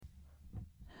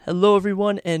Hello,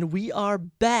 everyone, and we are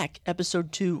back.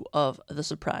 Episode 2 of the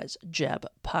Surprise Jab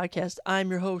podcast.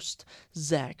 I'm your host,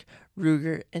 Zach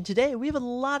Ruger, and today we have a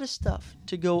lot of stuff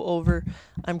to go over.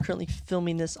 I'm currently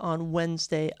filming this on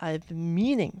Wednesday. I've been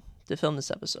meaning to film this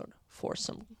episode for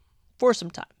some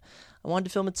time. I wanted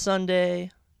to film it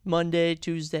Sunday, Monday,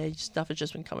 Tuesday. Stuff has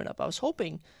just been coming up. I was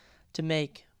hoping to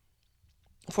make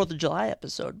 4th of July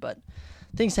episode, but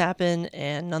things happen,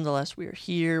 and nonetheless, we are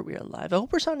here. We are live. I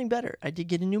hope we're sounding better. I did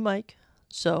get a new mic,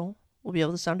 so we'll be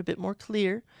able to sound a bit more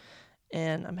clear,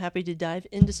 and I'm happy to dive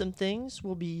into some things.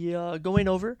 We'll be going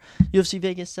over UFC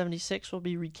Vegas 76. We'll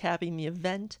be recapping the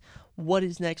event, what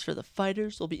is next for the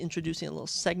fighters. We'll be introducing a little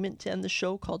segment to end the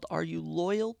show called Are You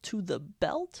Loyal to the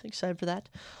Belt? Excited for that.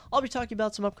 I'll be talking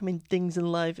about some upcoming things in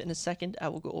life in a second. I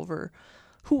will go over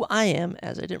who I am,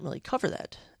 as I didn't really cover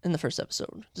that in the first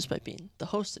episode, despite being the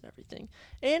host and everything.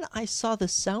 And I saw The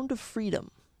Sound of Freedom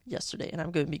yesterday, and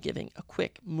I'm going to be giving a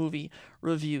quick movie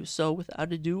review. So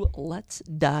without ado, let's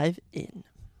dive in.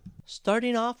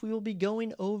 Starting off, we will be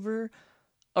going over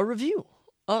a review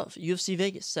of UFC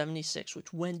Vegas 76,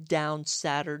 which went down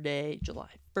Saturday, July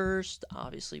 1st.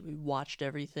 Obviously, we watched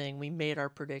everything. We made our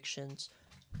predictions,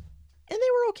 and they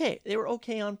were okay. They were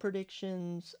okay on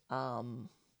predictions.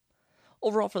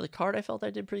 Overall, for the card, I felt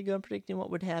I did pretty good on predicting what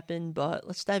would happen, but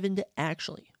let's dive into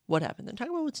actually what happened and talk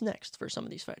about what's next for some of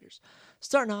these fighters.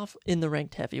 Starting off in the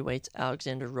ranked heavyweights,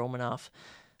 Alexander Romanov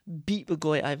beat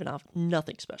Blagoy Ivanov.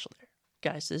 Nothing special there.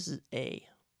 Guys, this is a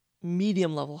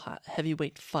medium-level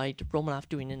heavyweight fight. Romanov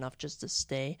doing enough just to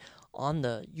stay on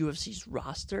the UFC's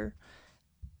roster.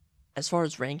 As far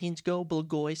as rankings go,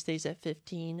 Blagoy stays at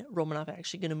 15. Romanov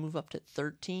actually going to move up to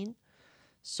 13.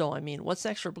 So, I mean, what's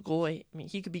next for Blagoy? I mean,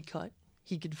 he could be cut.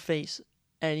 He could face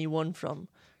anyone from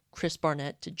Chris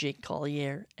Barnett to Jake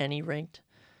Collier, any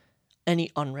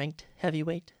unranked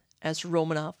heavyweight. As for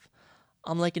Romanov,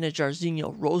 I'm liking a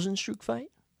Jairzinho Rozenstruik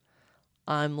fight.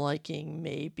 I'm liking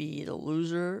maybe the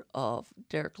loser of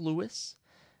Derek Lewis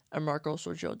and Marco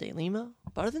Sergio de Lima.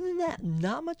 But other than that,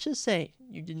 not much to say.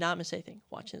 You did not miss anything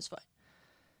watching this fight.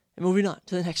 And moving on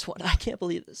to the next one. I can't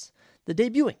believe this. The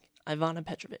debuting Ivana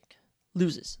Petrovic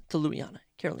loses to Luliana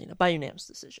Carolina by unanimous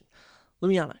decision.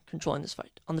 Luliana controlling this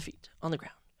fight on the feet, on the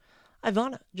ground.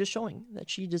 Ivana just showing that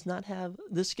she does not have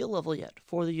the skill level yet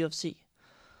for the UFC.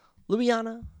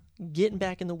 Luliana getting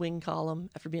back in the win column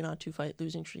after being on a 2-fight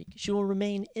losing streak. She will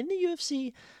remain in the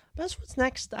UFC. But as what's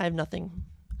next, I have nothing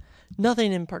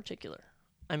in particular.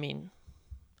 I mean,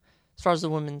 as far as the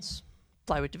women's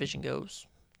flyweight division goes,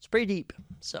 it's pretty deep.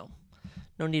 So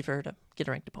no need for her to get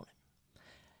a ranked opponent.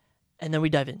 And then we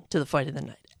dive into the fight of the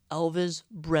night. Elvis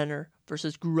Brenner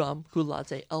versus Guram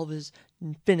Kuladze. Elvis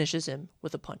finishes him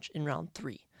with a punch in round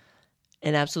 3.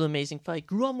 An absolute amazing fight.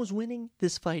 Guram was winning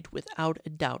this fight without a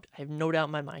doubt. I have no doubt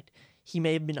in my mind. He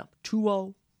may have been up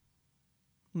 2-0.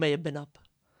 May have been up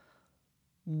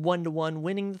 1-1,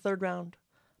 winning the third round.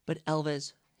 But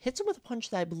Elvis hits him with a punch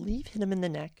that I believe hit him in the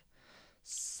neck.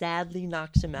 Sadly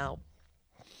knocks him out.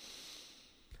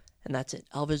 And that's it.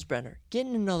 Elvis Brenner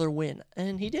getting another win.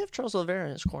 And he did have Charles Oliveira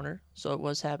in his corner. So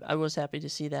I was happy to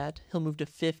see that. He'll move to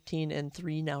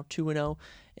 15-3, now 2-0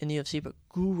 in the UFC. But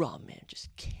Guram, man, just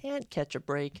can't catch a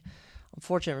break.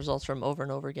 Unfortunate results from him over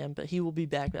and over again. But he will be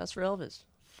back. That's for Elvis.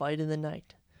 Fight in the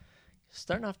night.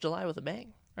 Starting off July with a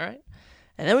bang. All right.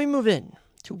 And then we move in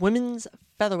to women's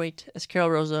featherweight as Carol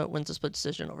Rosa wins a split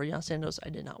decision over Yana Santos. I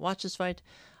did not watch this fight.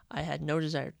 I had no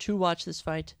desire to watch this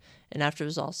fight. And after it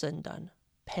was all said and done,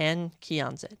 Pan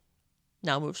Kianzad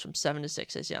now moves from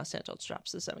 7-6 as Yana Santos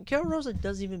drops to 7. Carol Rosa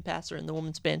doesn't even pass her in the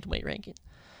women's bantamweight ranking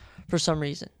for some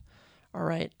reason. All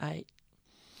right,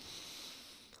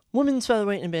 women's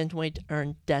featherweight and bantamweight are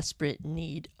in desperate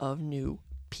need of new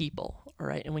people. All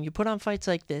right, and when you put on fights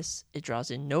like this, it draws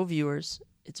in no viewers.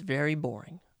 It's very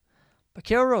boring. But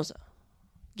Carol Rosa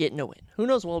getting a win. Who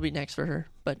knows what will be next for her,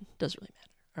 but it doesn't really matter.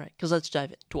 All right, because let's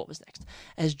dive into what was next.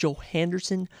 As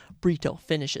Johanderson Brito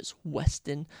finishes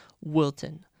Weston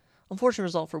Wilton. Unfortunate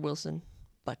result for Wilson,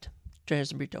 but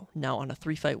Johanderson Brito now on a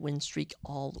 3-fight win streak,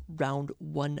 all round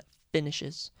 1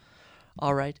 finishes.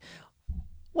 All right,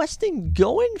 Weston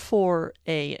going for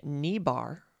a knee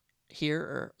bar here,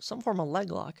 or some form of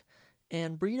leg lock,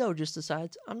 and Brito just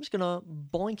decides, I'm just going to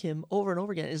boink him over and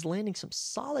over again, is landing some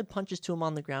solid punches to him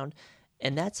on the ground,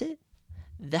 and that's it.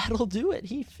 That'll do it.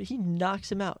 He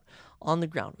knocks him out on the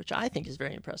ground, which I think is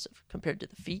very impressive compared to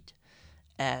the feet,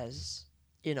 as,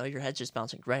 you know, your head's just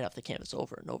bouncing right off the canvas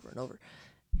over and over and over.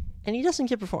 And he doesn't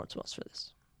get performance bonus for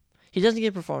this. He doesn't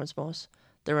get performance bonus.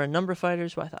 There were a number of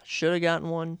fighters who I thought should have gotten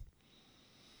one,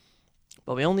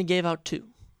 but we only gave out 2,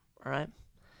 all right?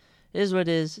 It is what it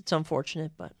is. It's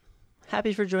unfortunate, but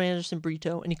Happy for Joanderson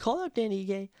Brito. And he called out Dan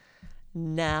Ige.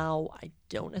 Now, I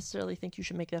don't necessarily think you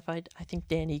should make that fight. I think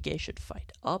Dan Ige should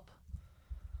fight up.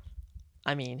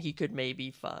 I mean, he could maybe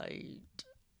fight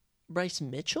Bryce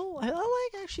Mitchell. I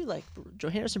actually like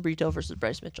Joanderson Brito versus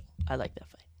Bryce Mitchell. I like that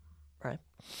fight. All right.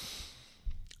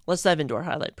 Let's dive into our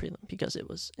highlight prelim because it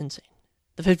was insane.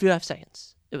 The 55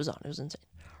 seconds it was on. It was insane.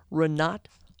 Rinat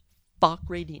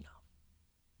Fakhretdinov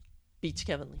beats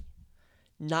Kevin Lee.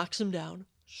 Knocks him down.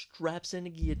 Straps in a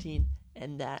guillotine.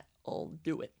 And that'll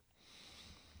do it.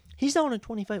 He's now on a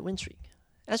 20-fight win streak.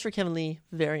 As for Kevin Lee,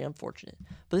 very unfortunate.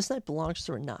 But this night belongs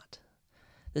to Rinat.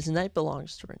 This night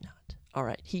belongs to Rinat. All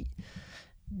right. He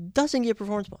doesn't get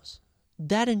performance bonus.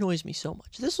 That annoys me so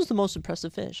much. This was the most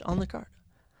impressive finish on the card.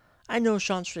 I know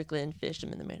Sean Strickland finished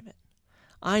him in the main event.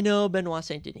 I know Benoit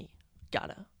Saint Denis got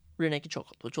a rear naked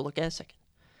chokehold, which we'll look at in a second.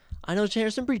 I know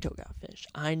Harrison Brito got finished.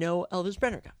 I know Elvis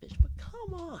Brenner got finished. But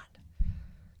come on.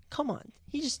 Come on.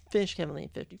 He just finished Kevin Lee in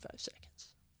 55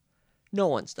 seconds. No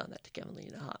one's done that to Kevin Lee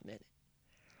in a hot minute.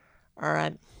 All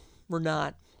right. We're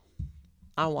not.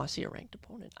 I want to see a ranked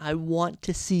opponent. I want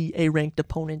to see a ranked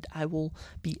opponent. I will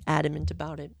be adamant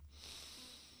about it.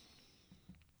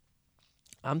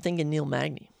 I'm thinking Neil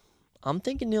Magny. I'm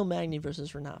thinking Neil Magny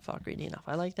versus Rinat Fakhretdinov.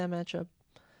 I like that matchup.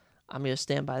 I'm going to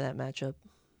stand by that matchup.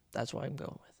 That's what I'm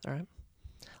going with, all right?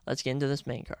 Let's get into this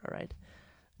main card, all right?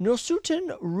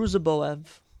 Nursultan Ruziboev.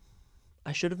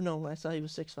 I should have known when I saw he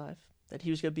was 6'5", that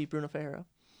he was going to beat Bruno Ferreira.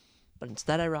 But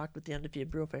instead I rocked with the undefeated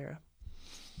Bruno Ferreira.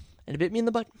 And it bit me in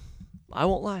the butt. I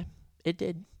won't lie. It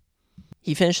did.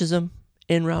 He finishes him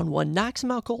in round 1. Knocks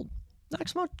him out cold.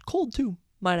 Knocks him out cold, too,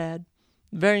 might add.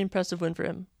 Very impressive win for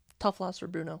him. Tough loss for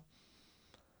Bruno.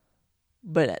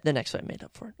 But the next fight made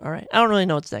up for it. All right. I don't really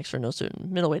know what's next for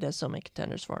Nursultan. Middleweight has so many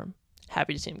contenders for him.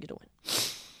 Happy to see him get a win.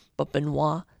 But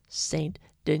Benoit Saint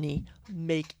Denis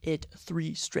make it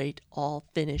 3 straight all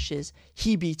finishes.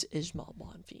 He beats Ismail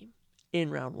Bonfim in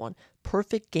round 1.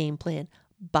 Perfect game plan.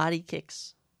 Body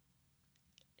kicks.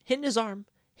 Hitting his arm.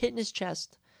 Hitting his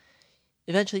chest.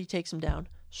 Eventually he takes him down.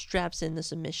 Straps in the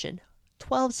submission.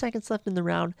 12 seconds left in the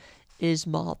round.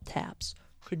 Ismail taps.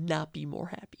 Could not be more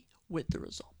happy with the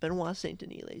result. Benoit Saint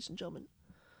Denis, ladies and gentlemen.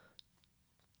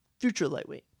 Future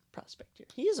lightweight prospect here.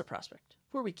 He is a prospect.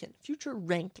 Where we can. Future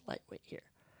ranked lightweight here.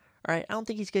 All right. I don't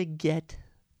think he's going to get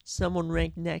someone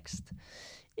ranked next.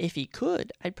 If he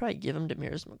could, I'd probably give him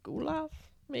Damir Ismagulov,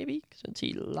 maybe, since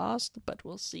he lost, but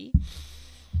we'll see.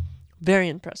 Very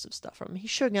impressive stuff from him. He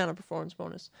should have gotten a performance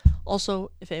bonus.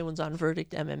 Also, if anyone's on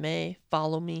Verdict MMA,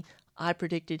 follow me. I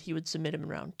predicted he would submit him in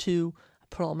round 2. I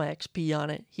put all my XP on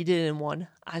it. He did it in 1.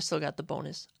 I still got the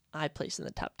bonus. I placed in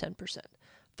the top 10%.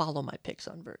 Follow my picks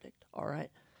on Verdict. All right.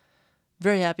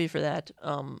 Very happy for that.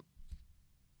 And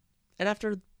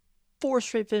after 4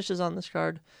 straight finishes on this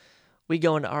card, we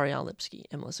go into Ariane Lipski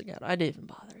and Melissa Gatto. I didn't even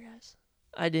bother, guys.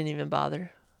 I didn't even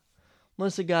bother.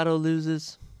 Melissa Gatto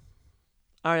loses.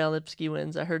 Ariane Lipski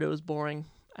wins. I heard it was boring.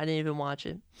 I didn't even watch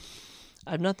it.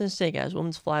 I have nothing to say, guys.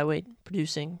 Women's flyweight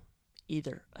producing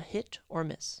either a hit or a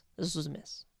miss. This was a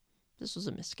miss. This was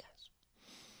a miss, guys.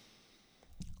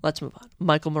 Let's move on.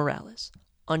 Michael Morales,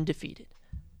 undefeated,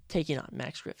 taking on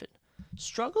Max Griffin.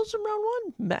 Struggles in round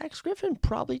 1. Max Griffin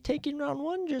probably taking round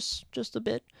 1 just a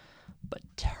bit, but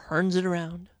turns it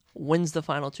around, wins the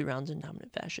final 2 rounds in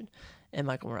dominant fashion, and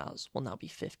Michael Morales will now be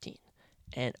 15-0.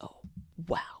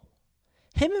 Wow.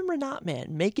 Him and Rinat,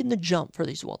 man, making the jump for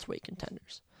these welterweight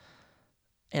contenders.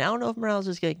 And I don't know if Morales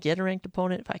is going to get a ranked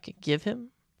opponent. If I could give him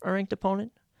a ranked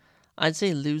opponent, I'd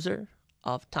say loser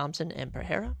of Thompson and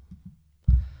Pereira.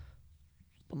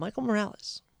 But Michael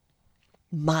Morales,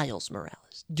 Miles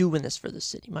Morales, doing this for the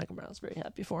city. Michael Morales, very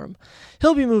happy for him.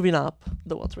 He'll be moving up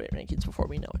the welterweight rankings before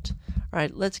we know it. All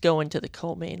right, let's go into the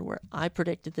co-main where I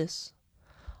predicted this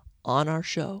on our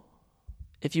show.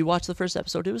 If you watched the first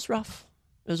episode, it was rough.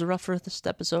 It was a rough first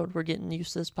episode. We're getting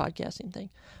used to this podcasting thing.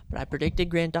 But I predicted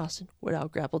Grant Dawson would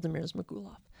outgrapple Damir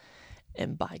Ismagulov.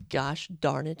 And by gosh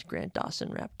darn it, Grant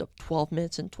Dawson wrapped up 12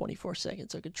 minutes and 24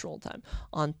 seconds of control time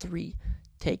on 3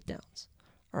 takedowns.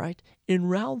 All right. In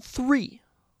round 3,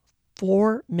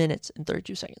 4 minutes and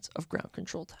 32 seconds of ground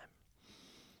control time.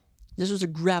 This was a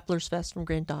grappler's fest from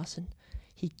Grant Dawson.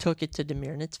 He took it to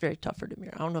Damir, and it's very tough for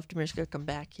Damir. I don't know if Damir's going to come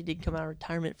back. He didn't come out of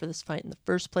retirement for this fight in the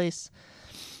first place.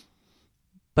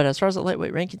 But as far as the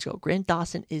lightweight rankings go, Grant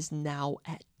Dawson is now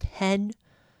at 10.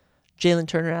 Jalen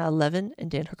Turner at 11 and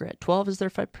Dan Hooker at 12 is their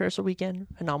fight comparison weekend.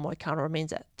 Hanal Moicano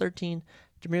remains at 13.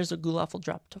 Damir Ismagulov will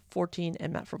drop to 14,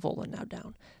 and Matt Frevola now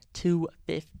down to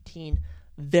 15.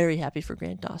 Very happy for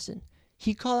Grant Dawson.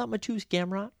 He called out Mateusz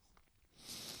Gamrot.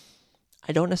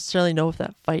 I don't necessarily know if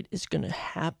that fight is going to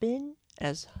happen,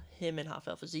 as him and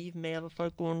Rafael Fiziev may have a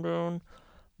fight going down,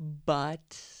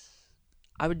 but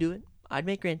I would do it. I'd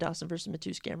make Grant Dawson versus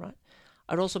Mateusz Gamrot.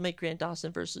 I'd also make Grant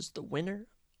Dawson versus the winner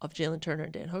of Jalen Turner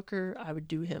and Dan Hooker. I would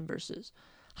do him versus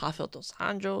Rafael Dos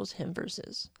Anjos, him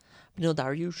versus Beneil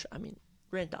Dariush. I mean,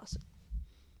 Grant Dawson.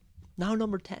 Now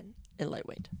number 10 in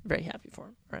lightweight. Very happy for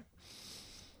him. All right.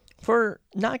 For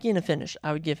not getting a finish,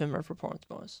 I would give him a performance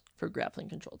bonus for grappling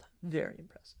control time. Very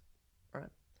impressive. All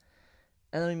right.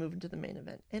 And then we move into the main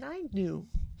event. And I knew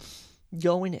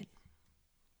going in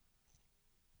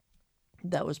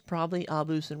that was probably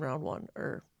Abus in round 1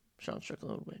 or Sean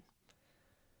Strickland would win.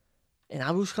 And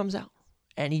Abus comes out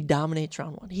and he dominates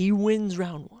round 1. He wins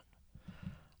round 1.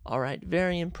 All right.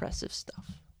 Very impressive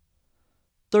stuff.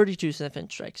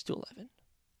 32-second strikes to 11.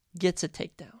 Gets a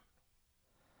takedown.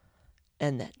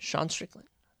 And then Sean Strickland,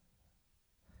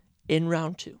 in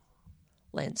round 2,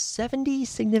 lands 70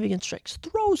 significant strikes,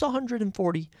 throws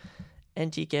 140,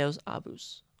 and TKOs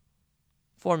Abus.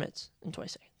 4 minutes and 20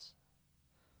 seconds.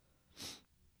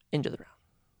 Into the round.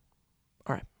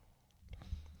 All right.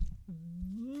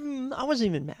 I wasn't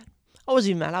even mad. I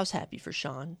was happy for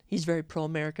Sean. He's very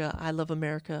pro-America. I love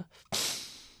America.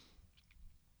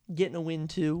 Getting a win,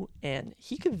 too. And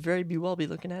he could very well be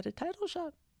looking at a title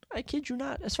shot. I kid you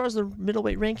not. As far as the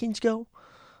middleweight rankings go,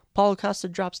 Paulo Costa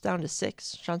drops down to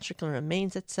 6. Sean Strickland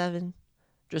remains at 7.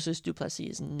 Dricus du Plessis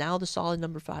is now the solid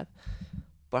number 5.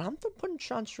 But I'm putting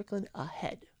Sean Strickland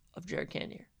ahead of Jared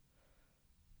Cannonier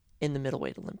in the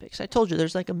middleweight Olympics. I told you,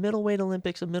 there's like a middleweight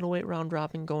Olympics, a middleweight round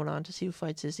robin going on to see who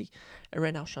fights Izzy. And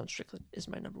right now, Sean Strickland is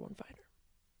my number 1 fighter.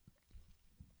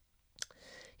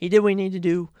 He did what he needed to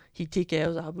do. He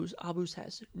TKOs Abus. Abus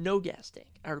has no gas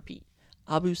tank. I repeat,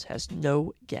 Abus has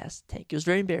no gas tank. It was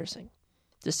very embarrassing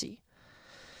to see.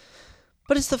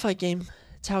 But it's the fight game.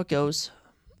 It's how it goes.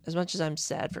 As much as I'm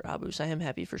sad for Abus, I am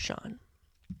happy for Sean.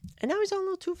 And now he's on a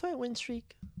little 2-fight win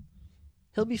streak.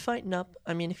 He'll be fighting up.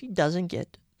 I mean, if he doesn't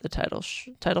get the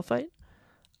title fight,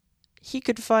 he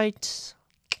could fight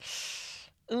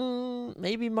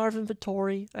maybe Marvin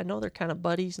Vettori. I know they're kind of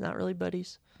buddies, not really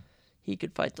buddies. He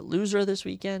could fight the loser this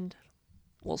weekend.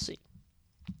 We'll see.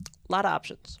 A lot of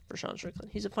options for Sean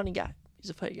Strickland. He's a funny guy.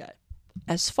 He's a funny guy.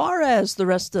 As far as the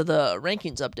rest of the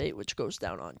rankings update, which goes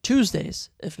down on Tuesdays,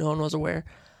 if no one was aware,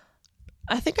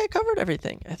 I think I covered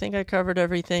everything.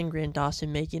 Grant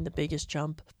Dawson making the biggest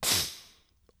jump.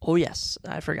 Oh, yes,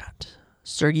 I forgot.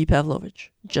 Sergey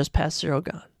Pavlovich just passed Cyril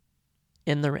Gane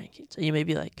in the rankings. You may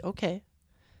be like, okay,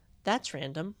 that's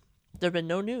random. There have been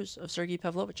no news of Sergey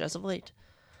Pavlovich as of late.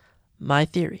 My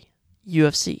theory,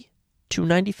 UFC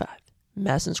 295,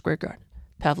 Madison Square Garden,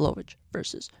 Pavlovich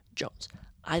versus Jones.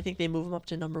 I think they move him up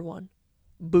to number 1,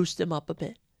 boost him up a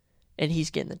bit, and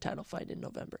he's getting the title fight in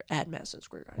November at Madison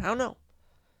Square Garden. I don't know.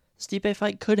 Stipe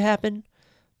fight could happen,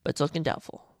 but it's looking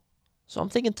doubtful. So I'm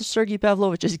thinking the Sergey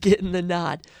Pavlovich is getting the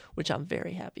nod, which I'm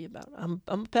very happy about. I'm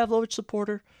a Pavlovich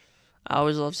supporter. I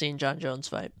always love seeing John Jones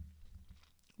fight.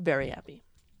 Very happy.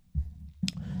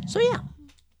 So yeah,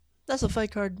 that's the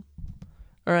fight card.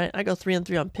 All right, I go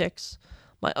 3-3 on picks.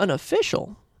 My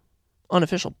unofficial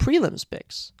prelims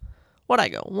picks. What'd I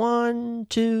go? 1,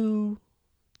 2,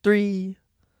 3,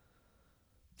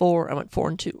 4. I went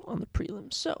 4-2 on the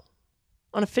prelims. So,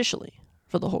 unofficially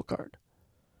for the whole card,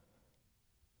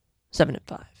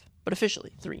 7-5. But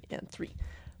officially 3-3.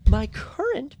 My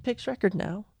current picks record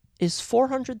now is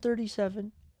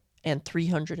 437 and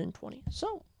 320.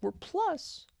 So we're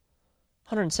plus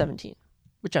 117,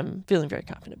 which I'm feeling very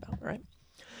confident about. All right.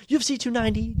 UFC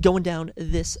 290 going down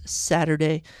this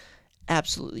Saturday.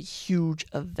 Absolutely huge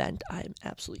event. I am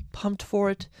absolutely pumped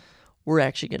for it. We're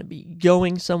actually going to be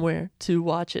going somewhere to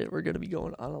watch it. We're going to be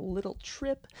going on a little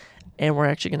trip, and we're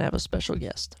actually going to have a special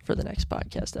guest for the next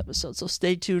podcast episode. So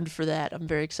stay tuned for that. I'm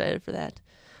very excited for that.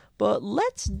 But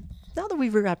now that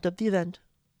we've wrapped up the event,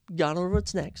 gone over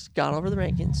what's next, gone over the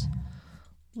rankings,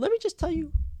 let me just tell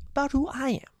you about who I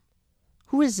am.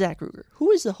 Who is Zach Ruger?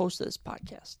 Who is the host of this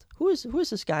podcast? Who is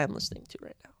this guy I'm listening to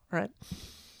right now? All right.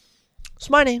 So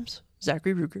my name's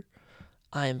Zachary Ruger.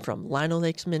 I am from Lino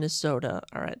Lakes, Minnesota.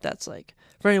 All right, that's like,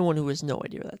 for anyone who has no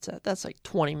idea where that's at, that's like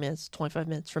 20 minutes, 25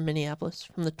 minutes from Minneapolis,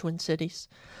 from the Twin Cities.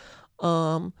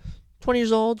 20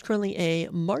 years old, currently a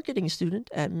marketing student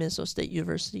at Minnesota State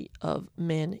University of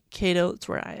Mankato. That's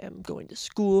where I am going to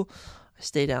school. I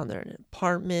stay down there in an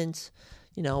apartment.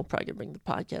 Probably going to bring the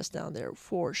podcast down there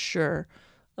for sure.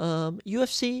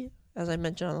 UFC, as I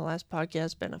mentioned on the last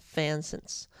podcast, been a fan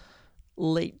since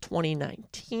late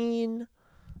 2019.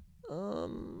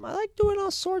 I like doing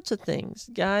all sorts of things,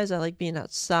 guys. I like being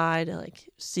outside. I like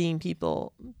seeing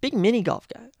people. Big mini golf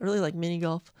guy. I really like mini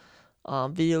golf.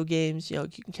 Video games. You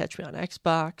can catch me on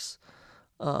Xbox.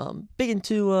 Big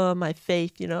into my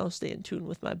faith, staying in tune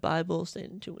with my Bible,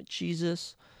 staying in tune with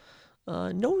Jesus.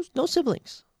 No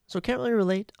siblings, so can't really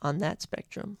relate on that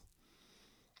spectrum.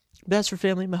 But as for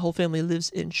family, my whole family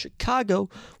lives in Chicago,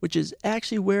 which is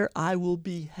actually where I will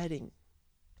be heading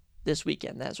this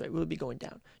weekend. That's right, we'll be going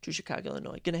down to Chicago,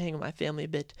 Illinois. Gonna hang with my family a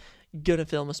bit. Gonna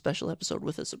film a special episode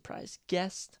with a surprise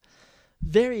guest.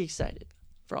 Very excited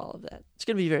for all of that. It's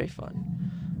gonna be very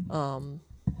fun.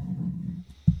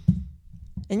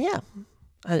 And yeah,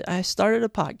 I started a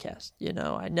podcast.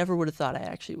 I never would have thought I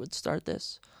actually would start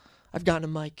this. I've gotten a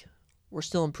mic. We're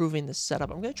still improving this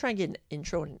setup. I'm gonna try and get an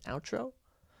intro and an outro.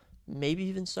 Maybe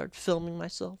even start filming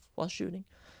myself while shooting.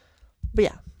 But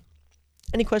yeah,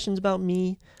 any questions about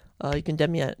me, you can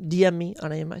DM me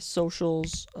on any of my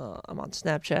socials. I'm on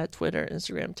Snapchat, Twitter,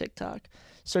 Instagram, TikTok.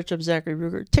 Search up Zachary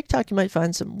Ruger. TikTok, you might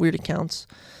find some weird accounts.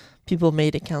 People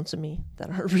made accounts of me that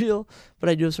aren't real, but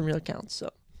I do have some real accounts, so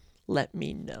let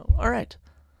me know. All right,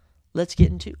 let's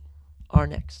get into our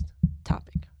next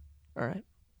topic. All right,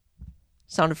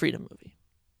 Sound of Freedom movie.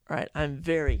 All right, I'm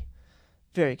very,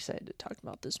 very excited to talk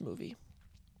about this movie.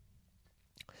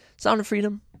 Sound of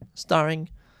Freedom, starring,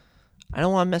 I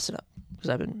don't want to mess it up because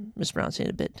I've been mispronouncing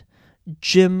it a bit,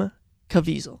 Jim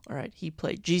Caviezel. All right, he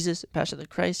played Jesus, Passion of the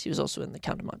Christ. He was also in The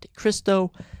Count of Monte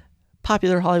Cristo.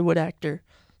 Popular Hollywood actor.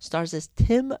 Stars as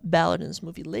Tim Ballard in this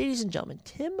movie. Ladies and gentlemen,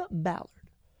 Tim Ballard.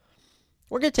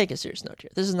 We're going to take a serious note here.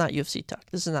 This is not UFC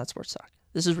talk. This is not sports talk.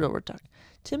 This is real world talk.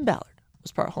 Tim Ballard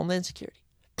was part of Homeland Security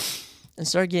and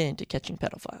started getting into catching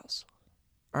pedophiles.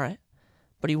 All right?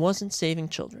 But he wasn't saving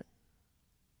children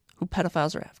who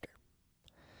pedophiles are after.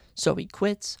 So he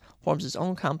quits, forms his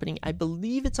own company. I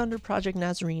believe it's under Project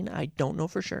Nazarene. I don't know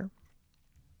for sure.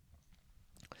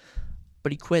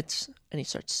 But he quits and he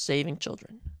starts saving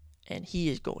children. And he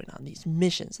is going on these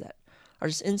missions that are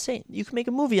just insane. You can make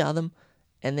a movie out of them,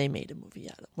 and they made a movie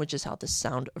out of them, which is how The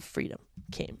Sound of Freedom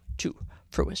came to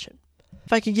fruition.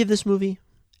 If I could give this movie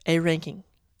a ranking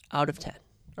out of 10,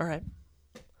 all right?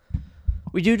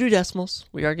 We do decimals.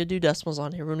 We are going to do decimals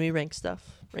on here when we rank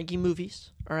stuff. Ranking movies,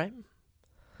 all right?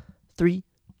 3,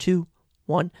 2,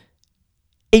 1,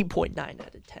 8.9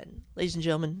 out of 10. Ladies and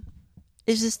gentlemen,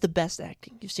 is this the best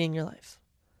acting you've seen in your life?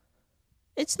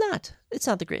 It's not. It's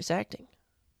not the greatest acting,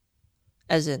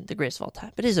 as in the greatest of all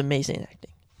time. But it is amazing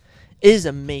acting. It is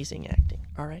amazing acting,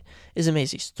 all right? It is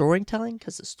amazing storytelling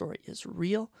because the story is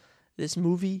real. This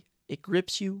movie, it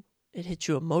grips you. It hits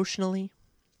you emotionally.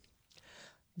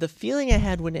 The feeling I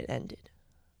had when it ended,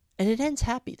 and it ends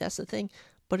happy, that's the thing,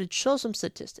 but it shows some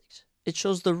statistics. It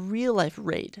shows the real-life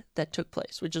raid that took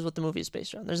place, which is what the movie is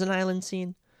based around. There's an island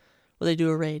scene where they do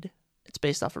a raid. It's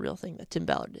based off a real thing that Tim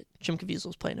Ballard did. Jim Caviezel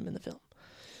was playing him in the film.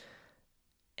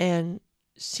 And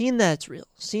seeing that it's real,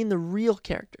 seeing the real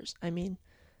characters, I mean,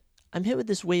 I'm hit with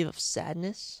this wave of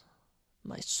sadness.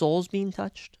 My soul's being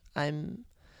touched. I'm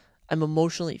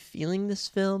emotionally feeling this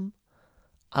film.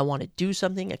 I want to do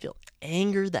something. I feel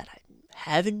anger that I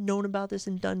haven't known about this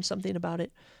and done something about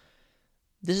it.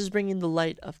 This is bringing the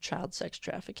light of child sex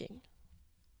trafficking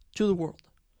to the world.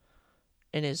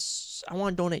 And I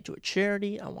want to donate to a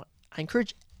charity. I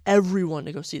encourage everyone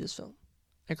to go see this film.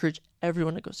 I encourage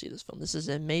everyone to go see this film. This is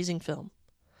an amazing film.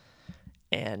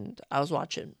 And I was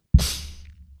watching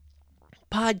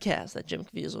podcasts that Jim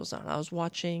Caviezel was on. I was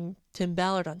watching Tim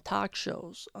Ballard on talk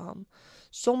shows.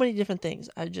 So many different things.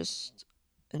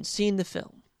 And seeing the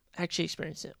film, actually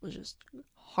experiencing it, was just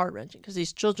heart-wrenching because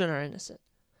these children are innocent.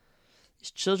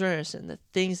 These children are innocent. The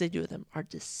things they do with them are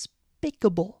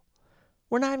despicable.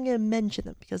 We're not even going to mention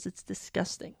them because it's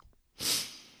disgusting.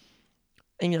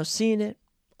 And, seeing it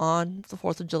on the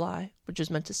 4th of July, which is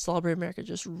meant to celebrate America,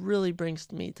 just really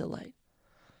brings me to light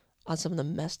on some of the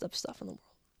messed up stuff in the world.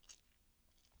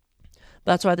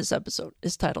 But that's why this episode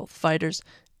is titled Fighters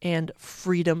and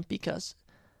Freedom, because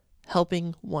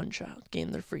helping one child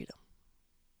gain their freedom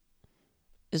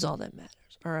is all that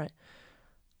matters. All right.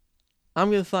 I'm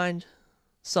going to find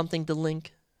something to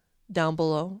link down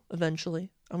below eventually.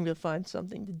 I'm going to find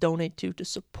something to donate to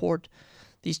support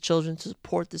these children, to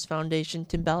support this foundation.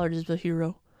 Tim Ballard is a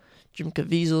hero. Jim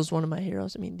Caviezel is one of my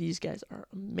heroes. I mean, these guys are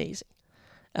amazing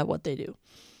at what they do.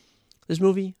 This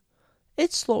movie,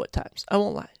 it's slow at times. I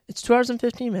won't lie. It's 2 hours and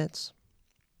 15 minutes.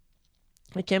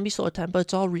 It can be slow at times, but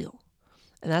it's all real.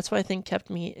 And that's what I think kept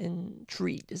me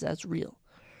intrigued, is that it's real,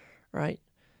 right?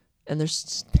 And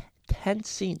there's tense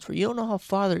scenes where you don't know how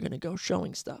far they're going to go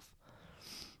showing stuff,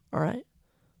 all right?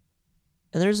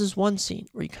 And there's this one scene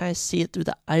where you kind of see it through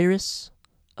the iris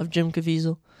of Jim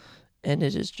Caviezel, and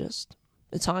it is just,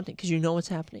 it's haunting because you know what's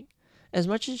happening. As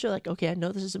much as you're like, okay, I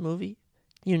know this is a movie,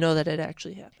 you know that it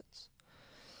actually happens.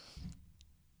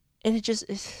 And it just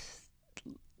is,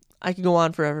 I could go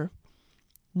on forever.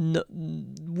 No,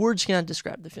 words cannot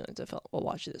describe the feelings I felt while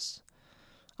watching this.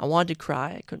 I wanted to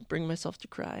cry. I couldn't bring myself to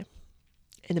cry.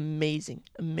 An amazing,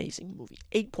 amazing movie.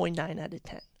 8.9 out of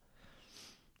 10.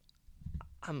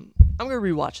 I'm going to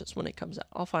rewatch this when it comes out.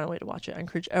 I'll find a way to watch it. I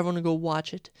encourage everyone to go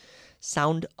watch it.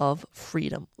 Sound of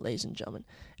Freedom, ladies and gentlemen.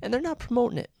 And they're not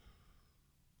promoting it.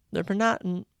 They're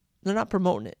not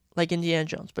promoting it like Indiana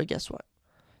Jones. But guess what?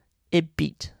 It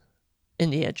beat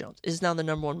Indiana Jones. It is now the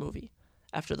number one movie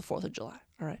after the 4th of July.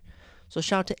 All right. So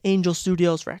shout out to Angel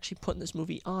Studios for actually putting this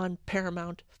movie on.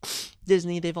 Paramount,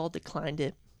 Disney, they've all declined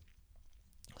it.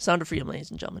 Sound of Freedom,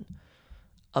 ladies and gentlemen.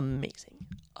 Amazing.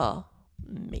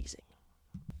 Amazing.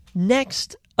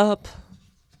 Next up,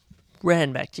 we're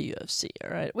heading back to UFC,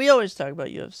 all right? We always talk about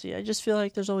UFC. I just feel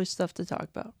like there's always stuff to talk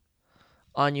about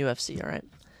on UFC, all right?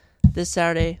 This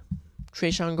Saturday,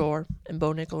 Tresean Gore and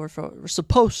Bo Nickal were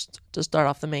supposed to start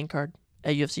off the main card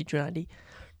at UFC 290.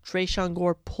 Tresean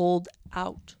Gore pulled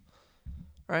out,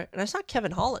 all right? And I saw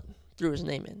Kevin Holland threw his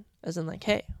name in, as in like,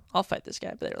 hey, I'll fight this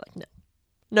guy. But they were like,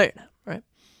 no, you're not, all right?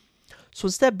 So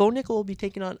instead, Bo Nickal will be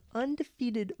taking on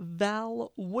undefeated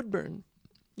Val Woodburn.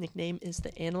 Nickname is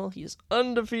the Animal. He is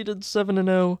undefeated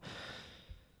 7-0.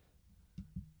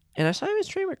 And I saw him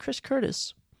training with Chris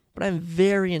Curtis. But I'm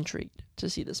very intrigued to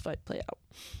see this fight play out.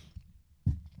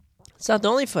 It's not the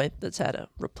only fight that's had a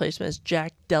replacement, as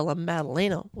Jack Della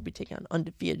Maddalena will be taking on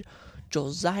undefeated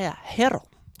Josiah Harrell,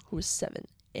 who is 7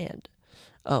 and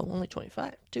only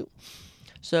 25 too.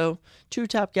 So 2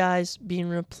 top guys being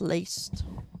replaced.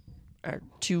 Or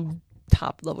 2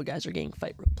 top level guys are getting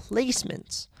fight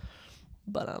replacements.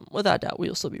 But without doubt,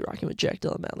 we'll still be rocking with Jack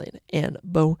Della Maddalena and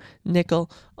Bo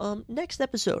Nickal. Next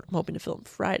episode, I'm hoping to film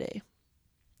Friday.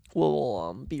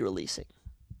 We'll be releasing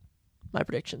my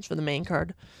predictions for the main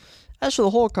card. As for the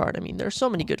whole card, I mean, there are so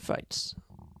many good fights.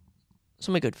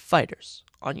 So many good fighters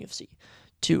on UFC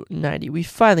 290. We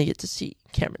finally get to see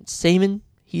Cameron Saman.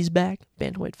 He's back.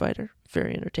 Bantamweight fighter.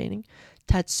 Very entertaining.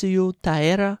 Tatsuya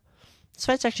Taira. This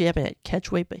fight's actually happening at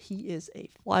catchweight, but he is a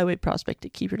flyweight prospect to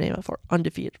keep your name out for,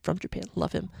 undefeated from Japan.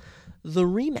 Love him. The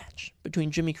rematch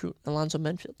between Jimmy Crute and Alonzo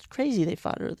Menfield. It's crazy they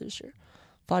fought earlier this year.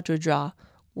 Fought to a draw.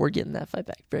 We're getting that fight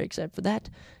back. Very excited for that.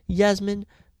 Yasmin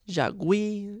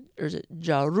Jagui, or is it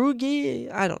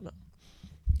Jarugi? I don't know.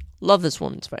 Love this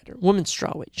woman's fighter. Women's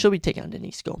strawweight. She'll be taking on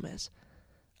Denise Gomez.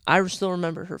 I still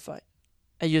remember her fight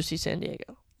at UFC San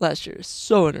Diego last year.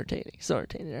 So entertaining. So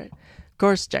entertaining, right? Of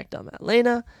course, Jack Della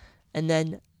Maddalena. And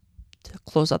then, to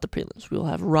close out the prelims, we will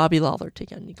have Robbie Lawler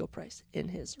take on Nico Price in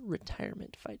his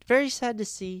retirement fight. Very sad to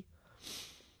see.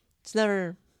 It's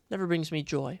never brings me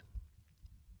joy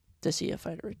to see a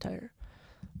fighter retire.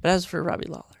 But as for Robbie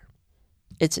Lawler,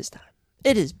 it's his time.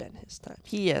 It has been his time.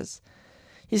 He's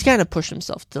kind of pushed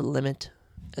himself to the limit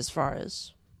as far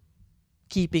as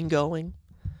keeping going.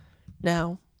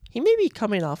 Now, he may be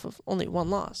coming off of only 1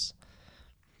 loss.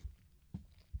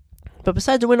 But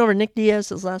besides the win over Nick Diaz,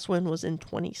 his last win was in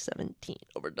 2017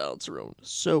 over Donald Cerrone.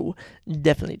 So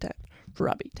definitely time for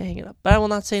Robbie to hang it up. But I will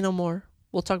not say no more.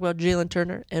 We'll talk about Jalen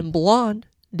Turner and Blonde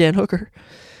Dan Hooker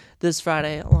this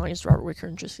Friday, along with Robert Whitaker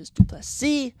and Dricus du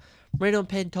Plessis. Moreno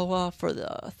Pantoja for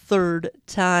the 3rd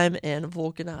time, and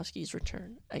Volkanovski's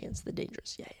return against the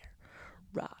dangerous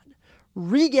Yair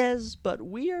Rodriguez. But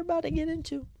we are about to get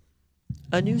into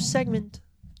a new segment.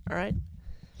 All right,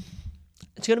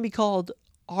 it's going to be called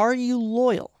 "Are You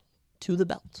Loyal to the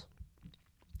Belt?"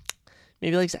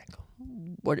 Maybe like Zach,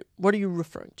 what are you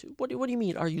referring to? What do you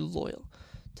mean? Are you loyal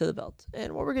to the belt?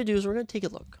 And what we're going to do is we're going to take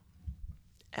a look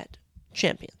at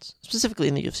champions, specifically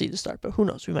in the UFC to start. But who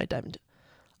knows? We might dive into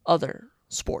other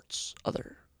sports,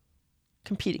 other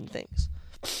competing things.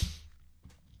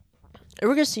 And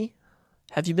we're going to see,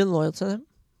 have you been loyal to them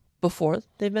before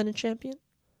they've been a champion,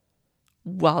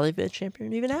 while they've been a champion,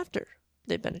 and even after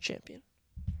they've been a champion?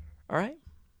 All right?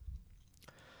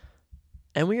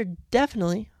 And we are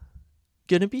definitely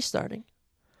going to be starting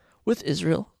with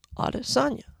Israel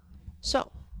Adesanya.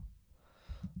 So,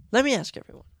 let me ask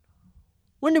everyone,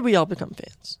 when did we all become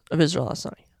fans of Israel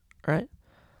Adesanya? All right?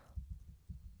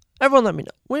 Everyone let me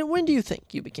know. When do you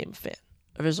think you became a fan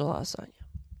of Israel Adesanya?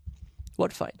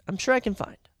 What fight? I'm sure I can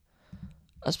find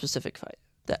a specific fight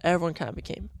that everyone kind of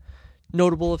became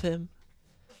notable of him.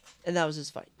 And that was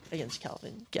his fight against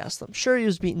Calvin Gastelum. I'm sure he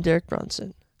was beating Derek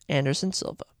Brunson, Anderson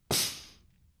Silva.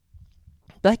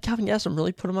 But Calvin Gastelum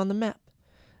really put him on the map.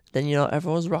 Then,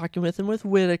 everyone was rocking with him with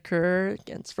Whitaker.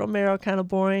 Against Romero, kind of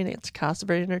boring. Against Costa,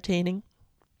 very entertaining.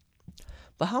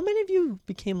 But how many of you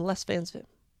became less fans of him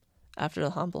after the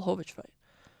Han Blachowicz fight?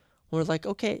 We're like,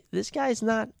 okay, this guy's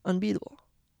not unbeatable.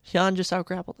 Jan just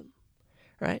out-grappled him,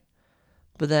 right?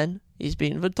 But then he's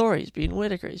beating Vettori, he's beating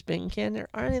Whitaker, he's beating Cannonier.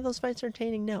 Are any of those fights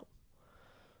entertaining? No.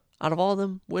 Out of all of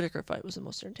them, Whitaker fight was the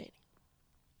most entertaining.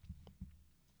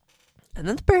 And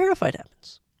then the Pereira fight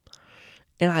happens.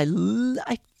 And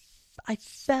I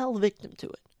fell victim to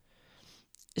it.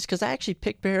 It's because I actually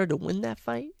picked Pereira to win that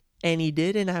fight, and he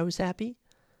did, and I was happy.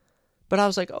 But I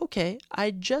was like, okay,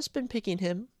 I'd just been picking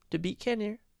him to beat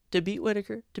Cannonier, to beat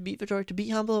Whitaker, to beat Vettori, to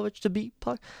beat Hamblowicz, to beat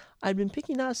Puck. I'd been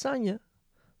picking Adesanya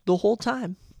the whole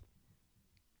time.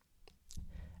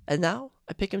 And now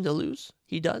I pick him to lose.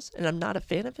 He does, and I'm not a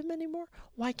fan of him anymore.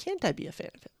 Why can't I be a fan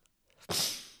of him?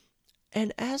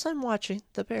 And as I'm watching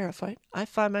the Pereira fight, I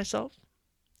find myself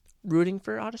rooting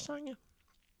for Adesanya.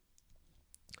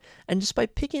 And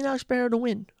despite picking Alex Pereira to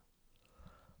win,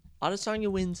 Adesanya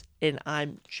wins, and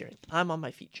I'm cheering. I'm on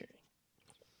my feet cheering.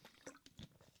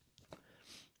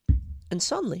 And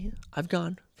suddenly, I've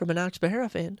gone from an Alex Pereira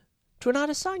fan to an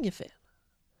Adesanya fan.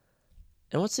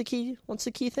 And what's the key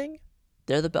thing?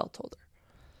 They're the belt holder.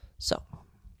 So,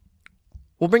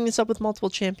 we'll bring this up with multiple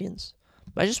champions.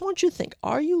 But I just want you to think,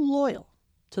 are you loyal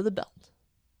to the belt?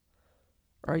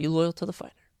 Or are you loyal to the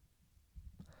fighter?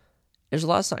 There's a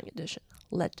lot of Adesanya edition.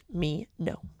 Let me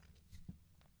know.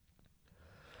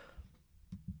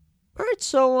 Alright,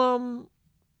 so,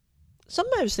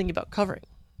 something I was thinking about covering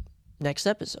next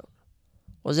episode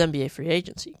was NBA free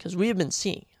agency. Because we have been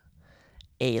seeing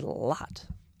a lot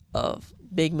of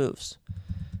big moves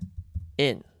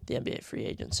in the NBA free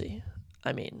agency.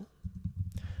 I mean,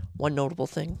 one notable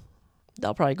thing that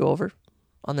I'll probably go over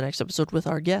on the next episode with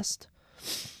our guest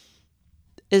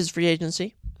is free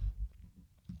agency.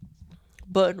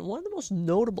 But one of the most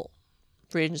notable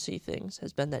free agency things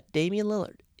has been that Damian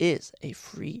Lillard is a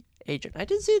free agent. I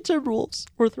did see Timberwolves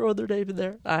were throwing their name in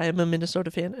there. I am a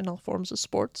Minnesota fan in all forms of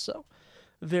sports, so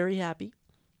very happy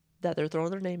that they're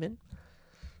throwing their name in.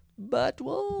 But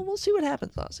we'll see what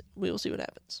happens, honestly. We will see what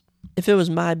happens. If it was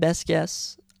my best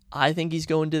guess, I think he's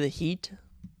going to the Heat.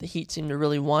 The Heat seem to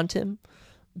really want him.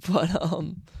 But,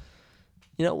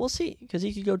 we'll see. Because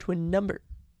he could go to a number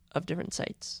of different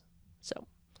sites. So,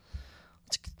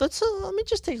 let me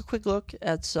just take a quick look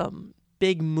at some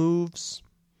big moves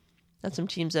that some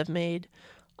teams have made.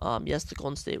 Yes, the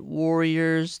Golden State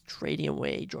Warriors trading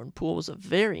away Jordan Poole was a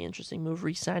very interesting move.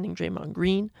 Re-signing Draymond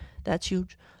Green, that's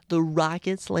huge. The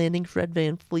Rockets landing Fred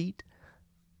VanVleet,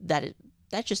 that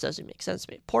just doesn't make sense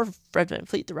to me. Poor Fred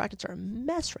VanVleet. The Rockets are a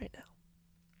mess right now.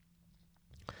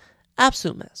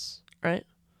 Absolute mess, right?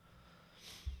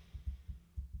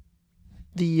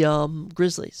 The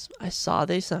Grizzlies, I saw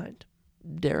they signed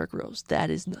Derrick Rose. That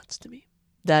is nuts to me.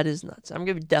 That is nuts. I'm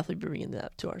going to definitely be bringing that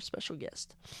up to our special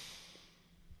guest.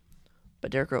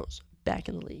 But Derrick Rose, back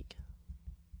in the league.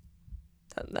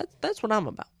 That's what I'm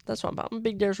about. That's what I'm about. I'm a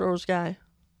big Derrick Rose guy.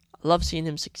 I love seeing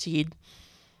him succeed.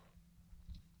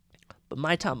 But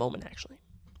my top moment, actually,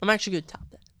 I'm actually going to top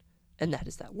that. And that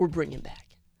is that. We're bringing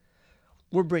back.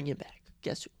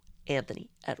 Guess who? Anthony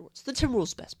Edwards. The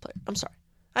Timberwolves' best player. I'm sorry.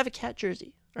 I have a Cat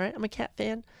jersey. All right? I'm a Cat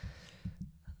fan.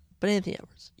 But Anthony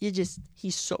Edwards,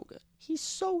 he's so good. He's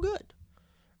so good.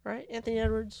 All right? Anthony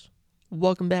Edwards,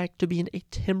 welcome back to being a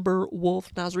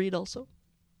Timberwolf. Naz Reid also.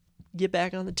 Get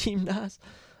back on the team, Naz.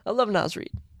 I love Naz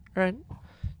Reid. All right?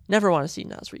 Never want to see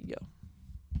Naz Reid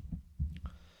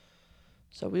go.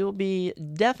 So we will be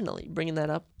definitely bringing that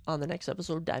up on the next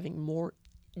episode, diving more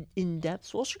in depth.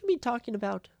 So we're also going to be talking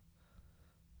about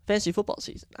fantasy football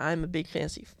season. I'm a big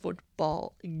fantasy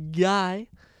football guy.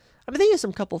 I've been thinking of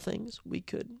some couple things we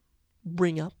could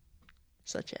bring up,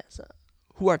 such as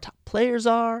who our top players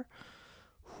are,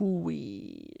 who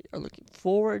we are looking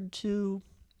forward to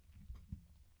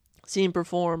seeing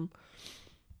perform,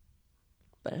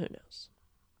 but who knows.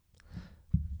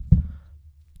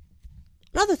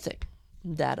 Another thing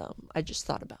that I just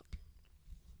thought about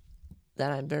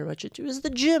that I'm very much into is the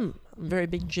gym. I'm a very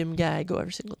big gym guy. I go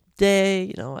every single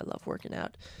day. I love working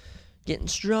out, getting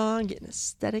strong, getting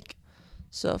aesthetic.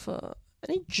 So if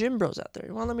any gym bros out there,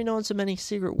 you want to let me know on some any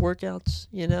secret workouts,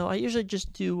 I usually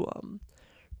just do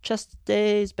chest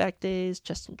days, back days,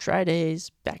 chest and tri days,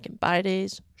 back and bi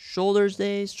days, shoulders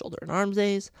days, shoulder and arms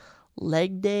days,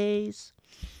 leg days.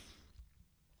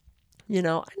 I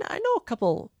know a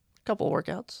couple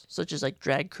workouts, such as like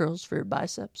drag curls for your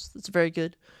biceps. That's very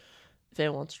good. If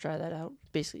anyone wants to try that out,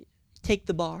 basically take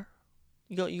the bar,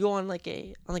 you go on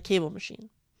on the cable machine.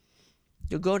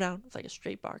 You'll go down with like a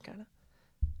straight bar kind of.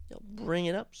 You'll bring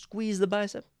it up, squeeze the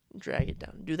bicep, and drag it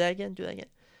down. Do that again. And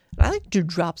I like to do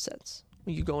drop sets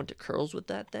when you go into curls with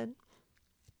that then,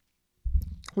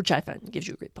 which I find gives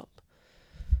you a great pump.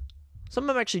 Something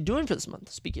I'm actually doing for this month,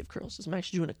 speaking of curls, is I'm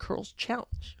actually doing a curls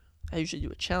challenge. I usually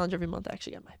do a challenge every month. I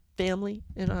actually got my family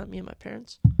in on it, me and my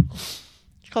parents.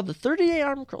 It's called the 30-Day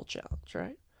Arm Curl Challenge,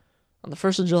 right? On the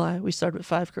 1st of July, we started with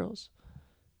 5 curls.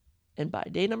 And by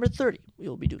day number 30, we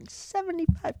will be doing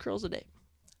 75 curls a day.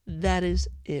 That is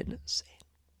insane.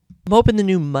 I'm hoping the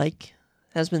new mic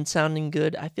has been sounding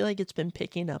good. I feel like it's been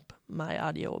picking up my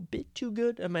audio a bit too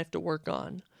good. I might have to work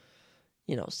on,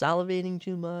 salivating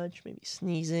too much, maybe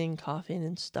sneezing, coughing,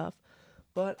 and stuff.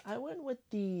 But I went with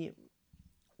the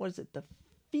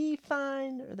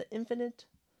Fifine or the Infinite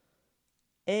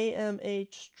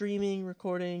AMH streaming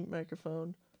recording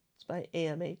microphone. It's by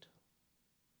AM8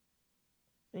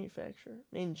 manufacturer,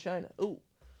 made in China. Ooh,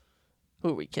 who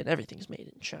are we kidding? Everything's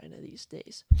made in China these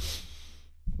days.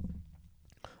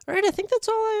 All right, I think that's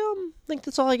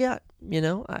all I got.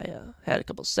 I had a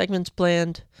couple segments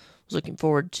planned. Was looking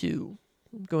forward to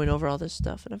going over all this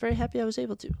stuff, and I'm very happy I was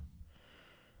able to.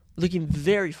 Looking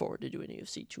very forward to doing a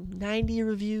UFC 290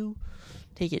 review.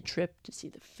 Take a trip to see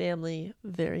the family.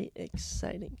 Very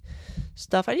exciting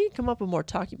stuff. I need to come up with more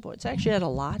talking points. I actually had a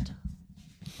lot,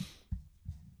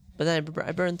 but then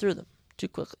I burned through them too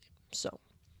quickly. So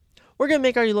we're going to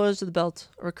make Are You Loyal to the Belt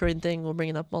a recurring thing. We'll bring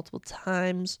it up multiple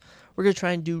times. We're going to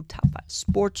try and do top 5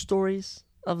 sports stories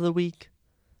of the week.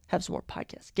 Have some more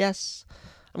podcast guests.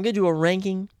 I'm going to do a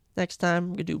ranking next time.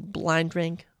 I'm going to do blind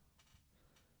rank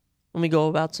when we go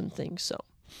about some things. So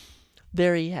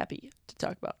very happy to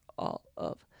talk about all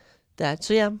of that.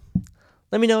 So yeah,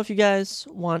 let me know if you guys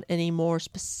want any more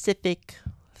specific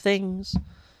things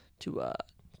to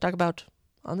talk about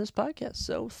on this podcast.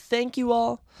 So thank you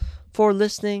all for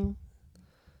listening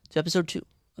to episode 2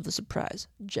 of the Surprise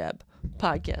Jab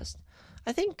podcast.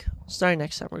 I think starting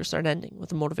next time, we're going to start ending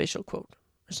with a motivational quote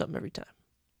or something every time.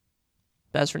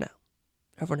 But as for now,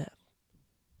 everyone have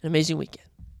an amazing weekend.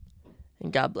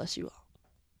 And God bless you all.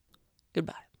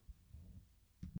 Goodbye.